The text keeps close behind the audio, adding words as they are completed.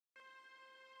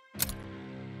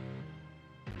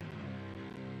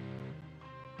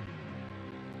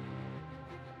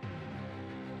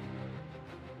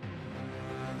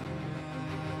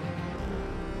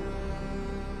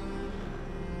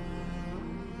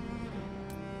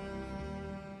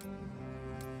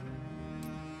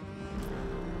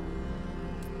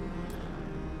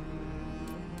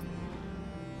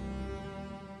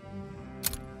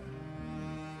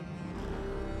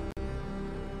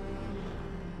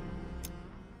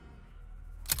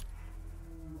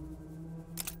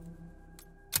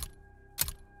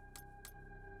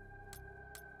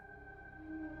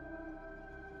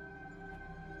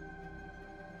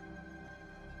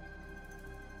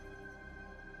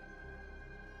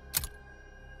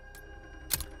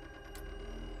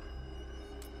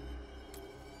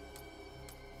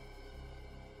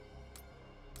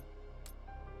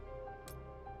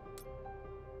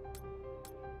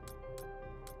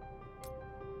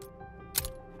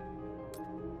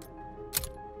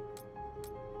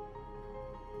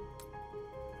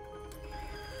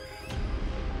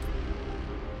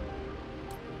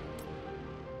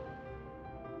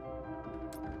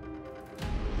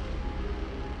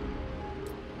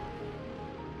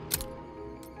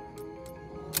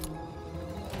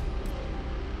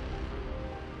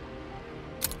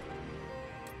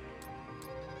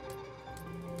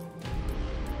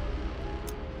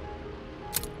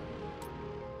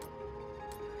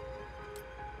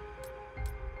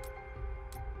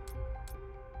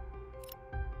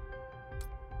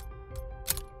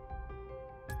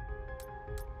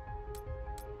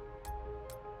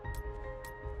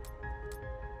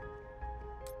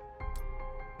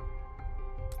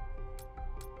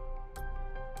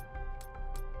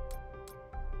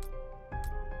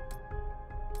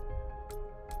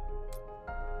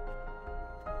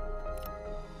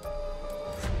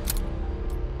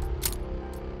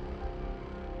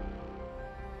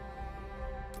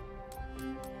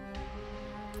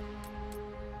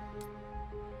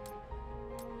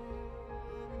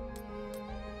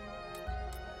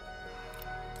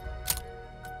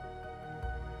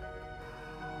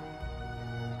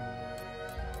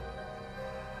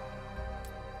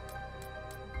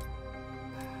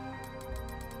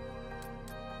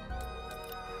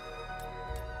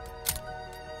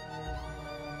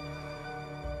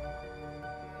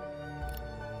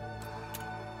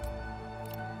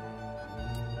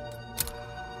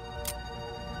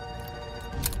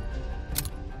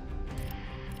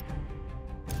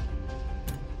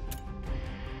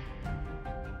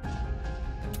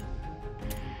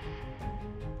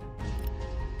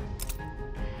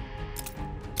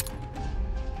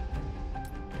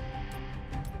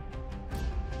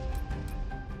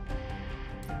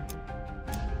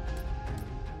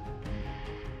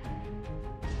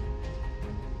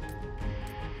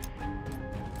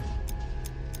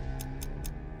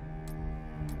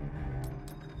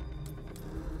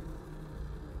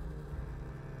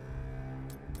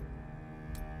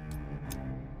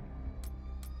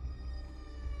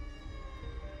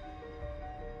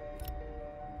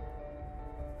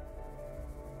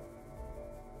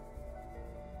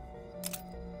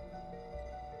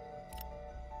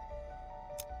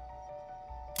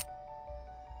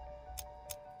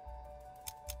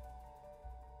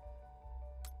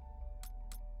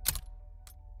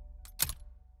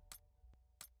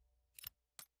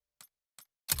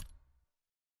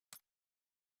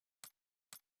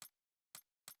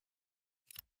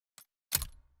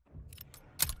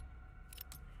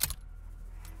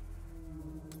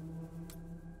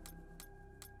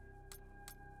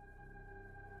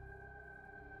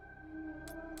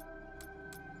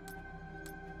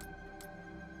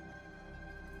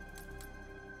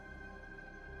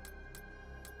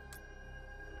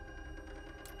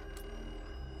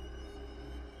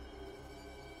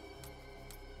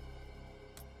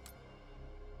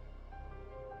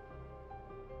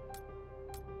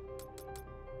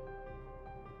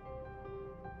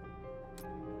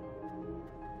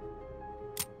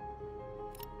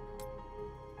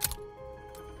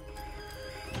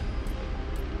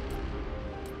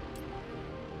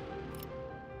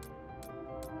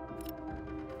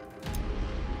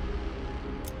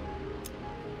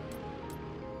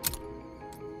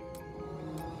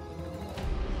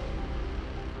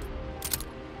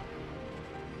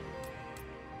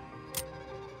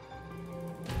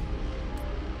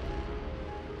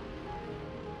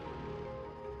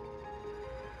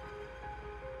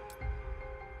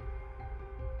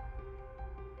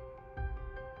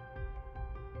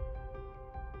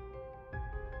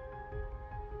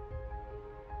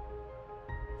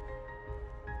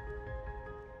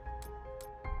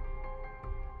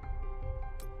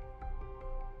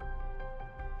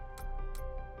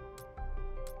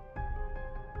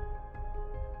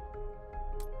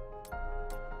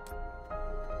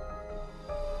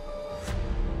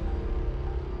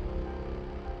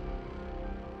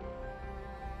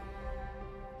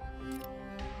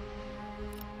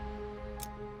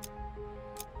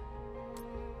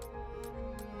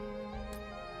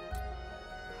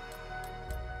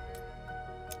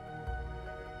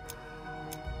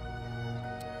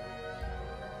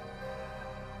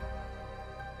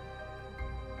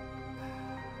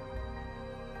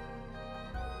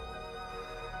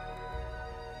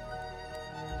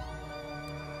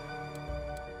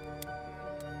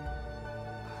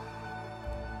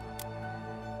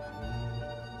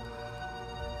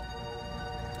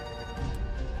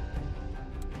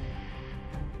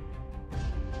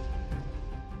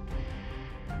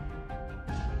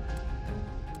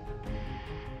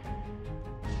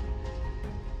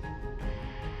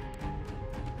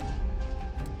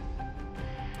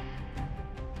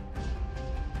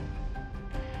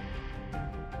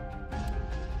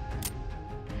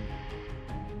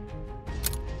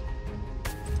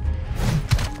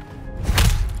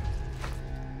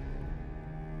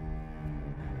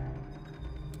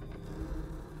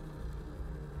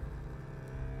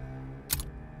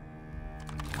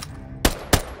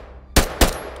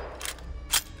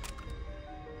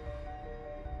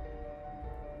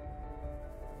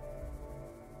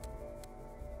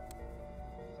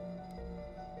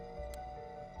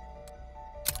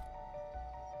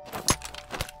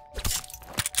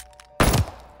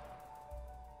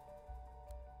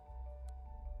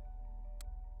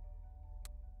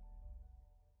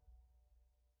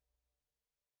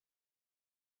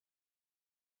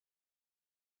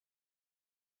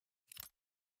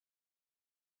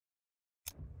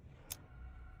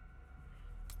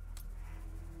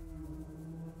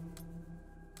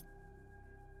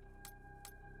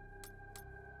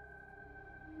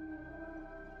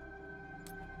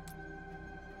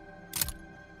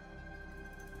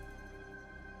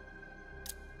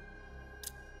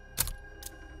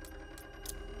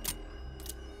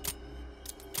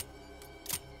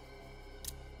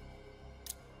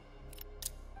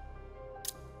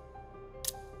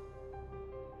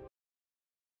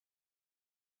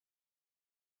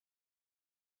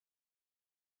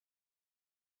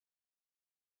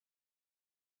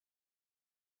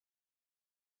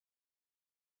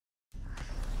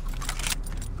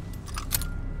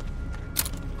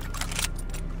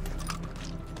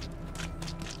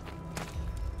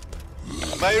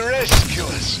My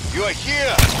rescuers, you are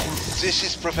here! This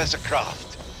is Professor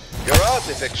Kraft. Your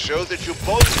artifacts show that you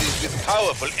bond these with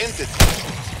powerful entities.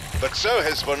 But so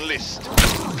has Von List.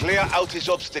 Clear out his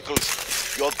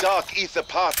obstacles. Your Dark Ether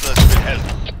partners will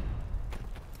help.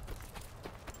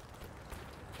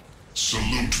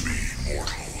 Salute me,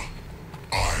 mortal.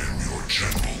 I am your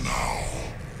general now.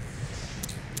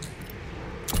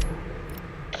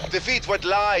 Defeat what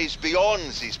lies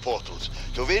beyond these portals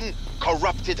to win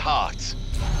corrupted hearts.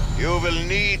 You will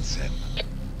need them.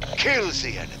 Kill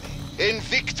the enemy.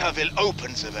 Invicta will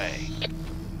open the way.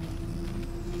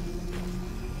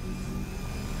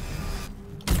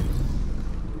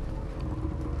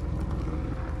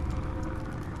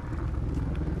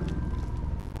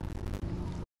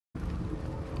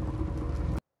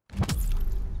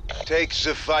 Take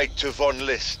the fight to Von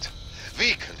List.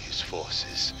 Weaken his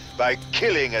forces by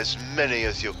killing as many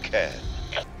as you can.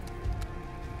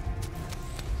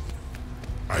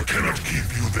 I cannot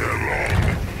keep you there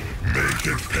long. Make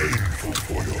it painful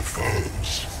for your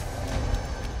foes.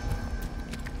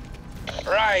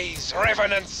 Rise,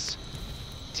 revenants!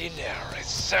 Dinner is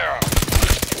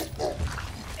served.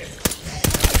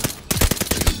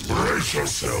 Brace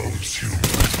yourselves,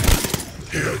 humans.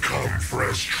 Here come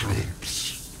fresh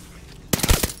troops.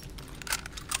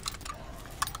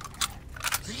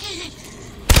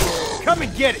 Come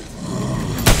and get it!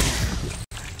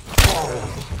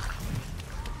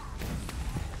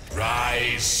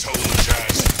 Rise,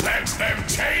 soldiers! Let them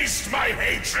taste my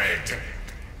hatred!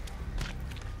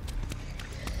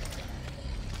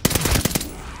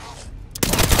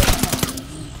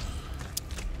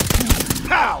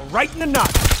 Pow! Right in the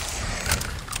nut!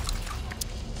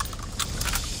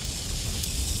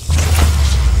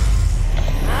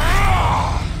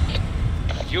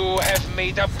 You have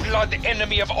made a blood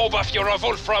enemy of Oberfuhrer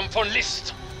Wolfram von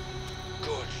List.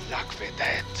 Good luck with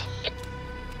that.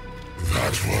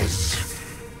 That was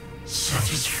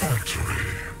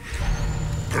satisfactory.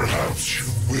 Perhaps you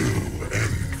will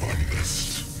end on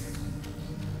this.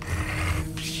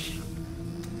 Perhaps.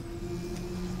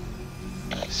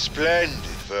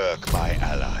 Splendid work, my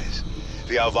allies.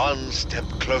 We are one step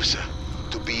closer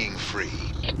to being free.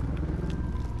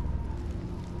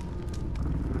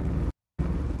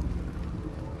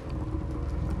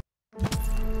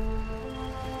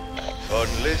 Von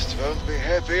List won't be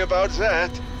happy about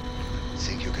that.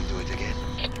 Think you can do it again?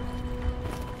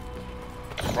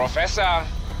 Professor,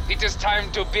 it is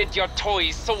time to bid your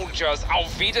toy soldiers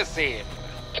auf Wiedersehen.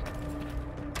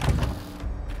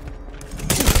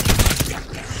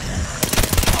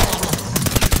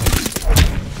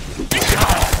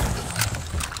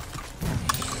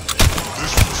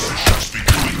 This position's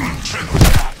becoming untenable.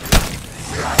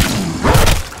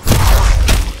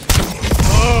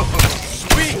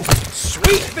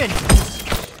 Sweet vengeance!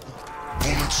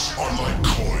 Bullets are like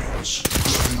coins.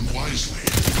 Spend wisely,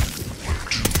 but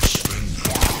do spend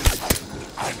them.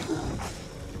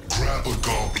 Grab a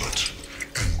goblet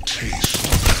and taste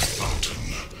that fountain.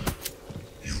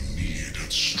 You need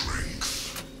its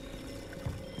strength.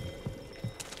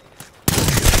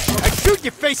 I'd shoot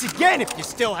your face again if you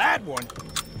still had one.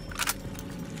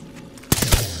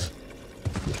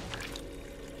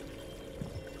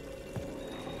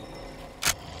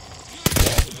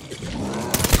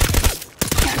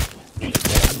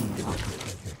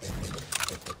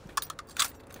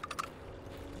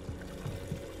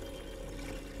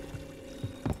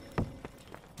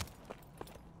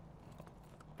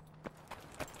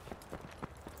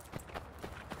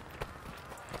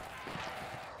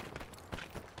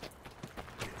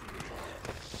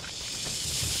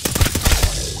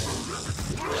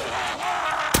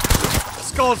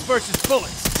 Skulls versus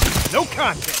bullets. No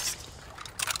contest.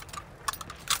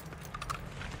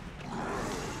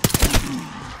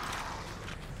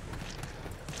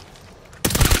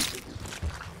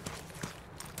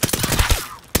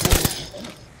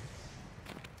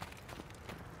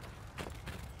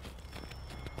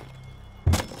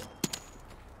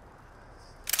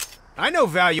 I know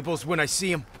valuables when I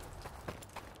see them.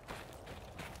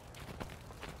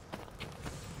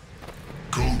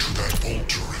 Go to that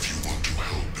altar if you want to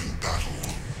help in battle.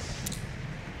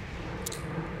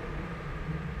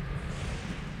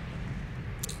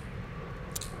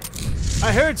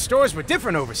 I heard stores were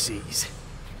different overseas.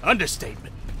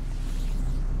 Understatement.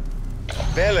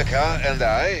 Bellica and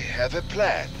I have a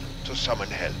plan to summon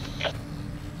help.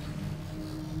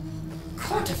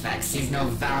 Cortifex sees no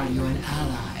value in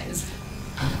allies.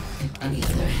 On the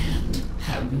other hand,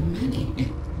 have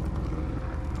many.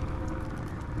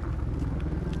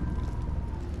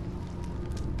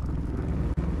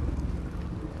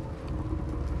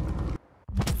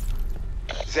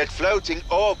 That floating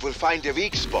orb will find a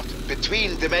weak spot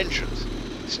between dimensions.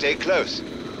 Stay close.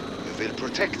 We will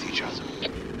protect each other.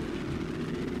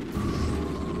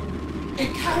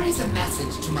 It carries a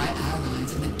message to my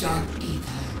allies in the Dark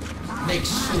Ether. Make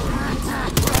sure it's...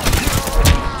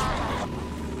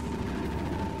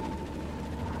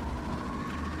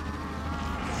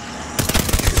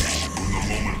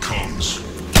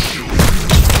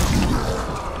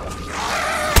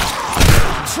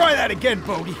 Try that again,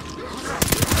 Bogey.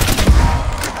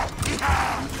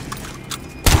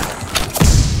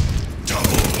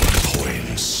 Double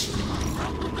points.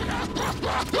 Now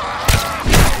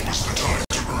is the time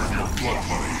to earn your blood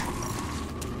money.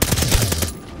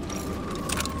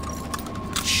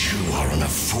 You are on a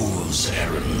fool's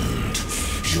errand.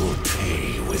 You'll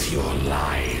pay with your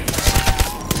lives.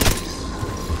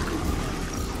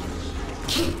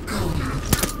 Keep going.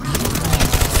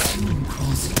 Soon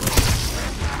crossing.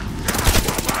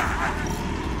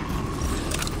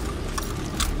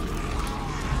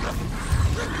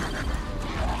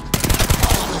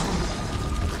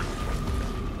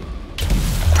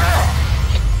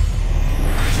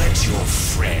 Let your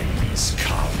friends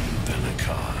come,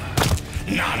 Benacar.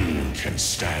 None can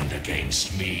stand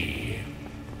against me.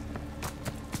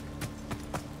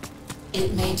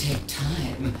 It may take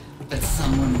time, but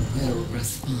someone will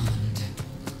respond.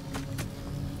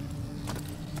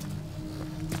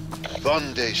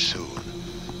 One day soon,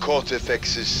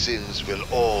 Cortifex's sins will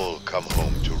all come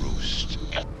home to roost.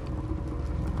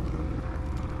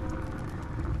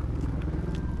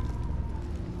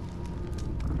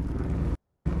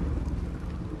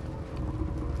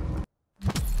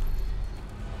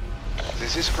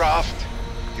 This is Kraft.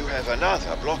 You have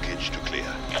another blockage to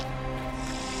clear.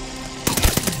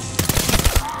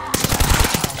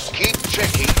 Keep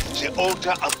checking the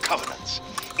Altar of Covenants.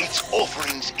 Its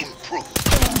offerings improve.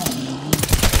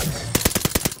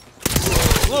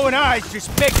 Glowing eyes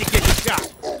just beg to get the shot.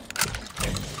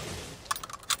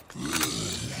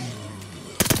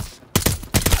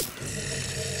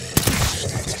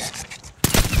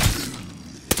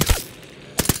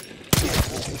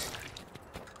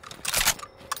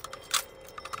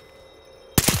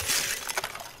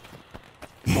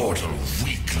 Mortal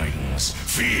weaklings,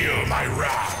 feel my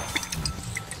wrath.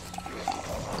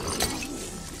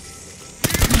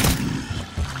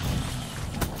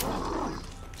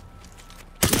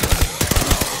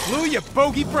 Blew your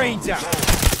bogey brains out.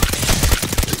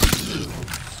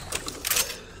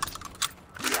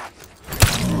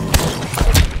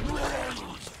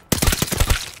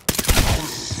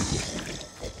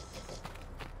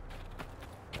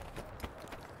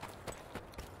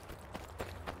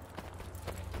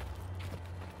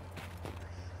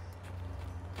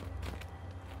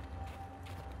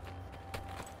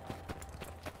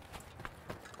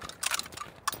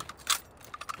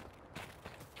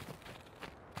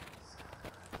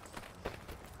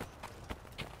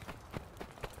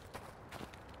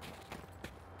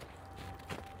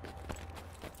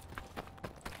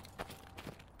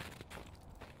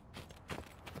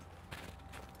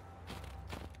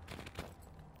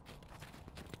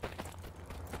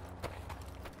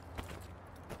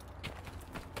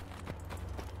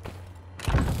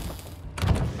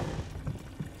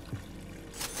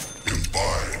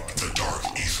 Imbibe the Dark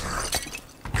Ether.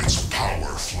 Its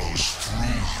power flows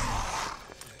through you.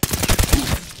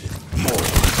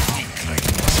 Mortal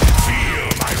weaklings, feel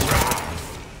my wrath.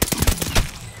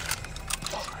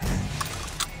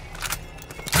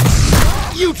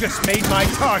 You just made my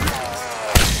target.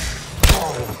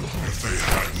 If they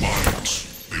had minds,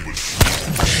 they would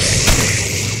flee.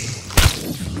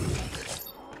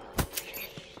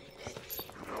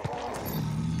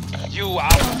 You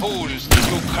are fools to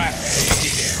do crafty.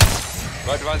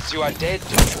 But once you are dead,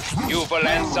 you will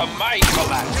answer my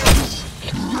commands.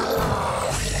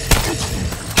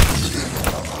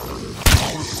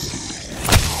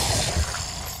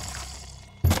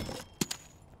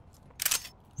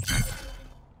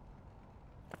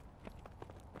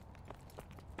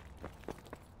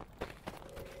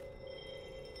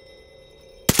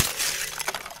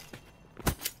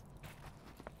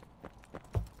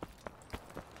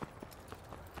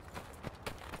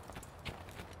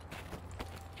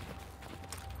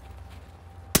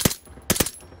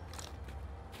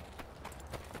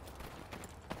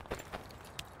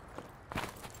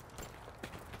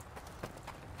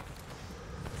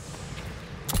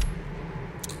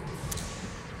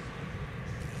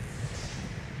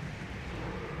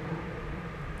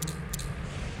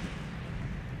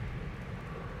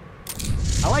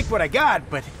 I like what I got,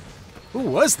 but who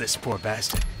was this poor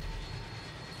bastard?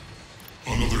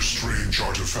 Another strange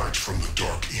artifact from the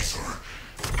Dark Ether.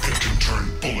 that can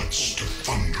turn bullets to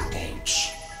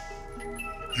thunderbolts.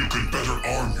 You could better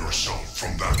arm yourself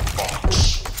from that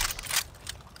box.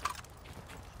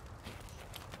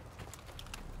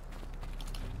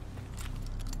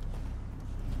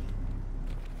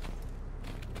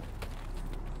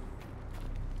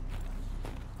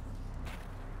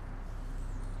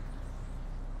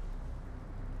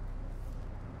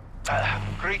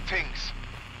 Greetings.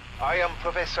 I am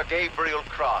Professor Gabriel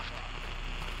Kraft.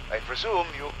 I presume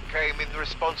you came in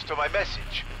response to my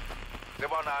message. The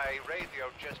one I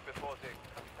radioed just before the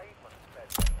containment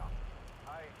set up.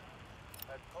 I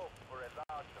had hoped for a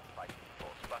larger fighting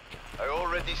force, but I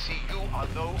already see you are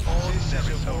no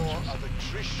ordinary soldiers. Of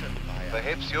attrition,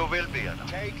 perhaps you will be enough.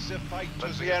 Takes a fight to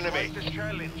the enemy. Quite a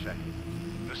challenge.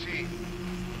 You see,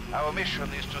 our mission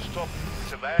is to stop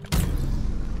the man.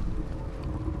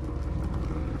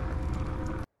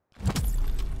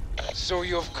 So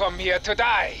you've come here to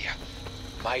die.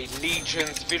 My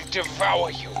legions will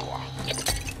devour you.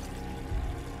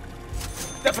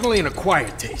 Definitely an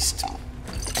acquired taste.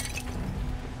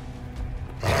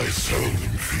 I seldom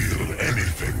feel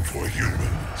anything for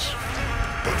humans,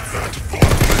 but that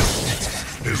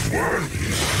Von is worthy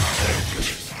of contempt.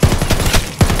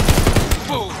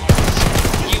 Fools!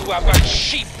 You are but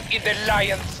sheep in the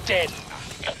lion's den.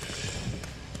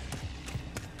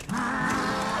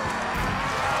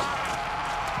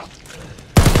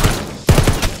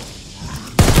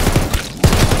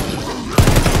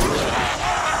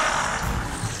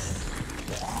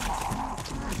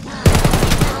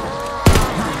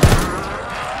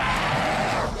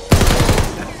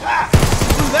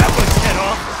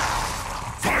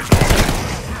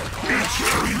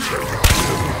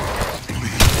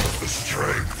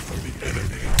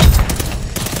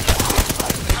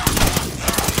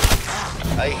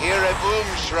 I hear a boom,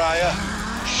 Shriya.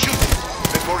 Shoot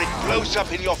before it blows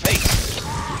up in your face.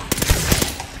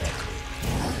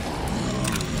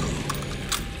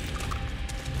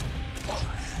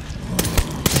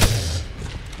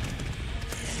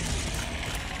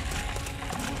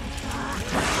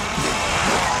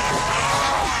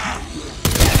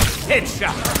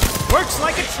 Headshot. Works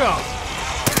like a charm.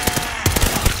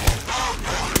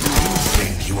 You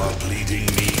think you are bleeding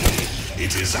me?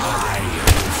 It is I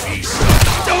who feast.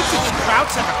 Don't you think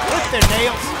Krauts ever clip their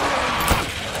nails?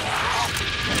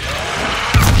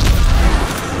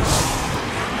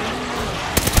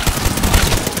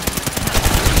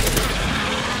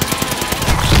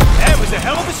 That was a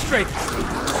hell of a straight.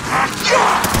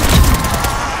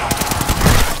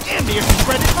 Damn near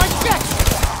shredded my chest.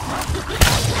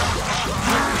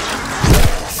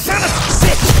 Son of a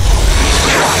bitch!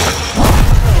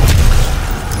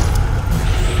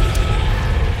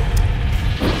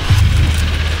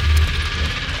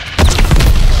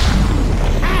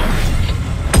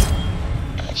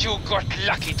 You got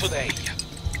lucky today,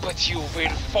 but you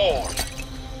will fall,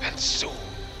 and soon.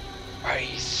 I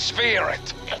swear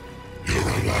it. You're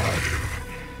alive.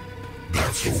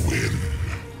 That's a win.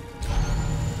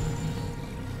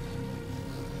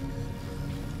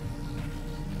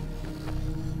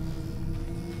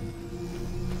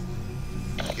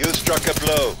 You struck a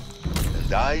blow,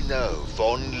 and I know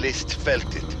Von List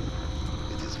felt it.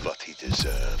 It is what he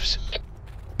deserves.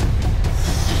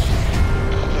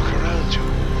 Look around you.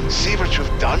 See what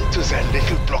you've done to their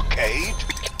little blockade?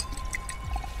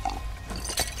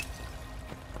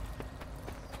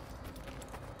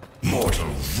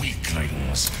 Mortal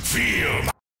weaklings, feel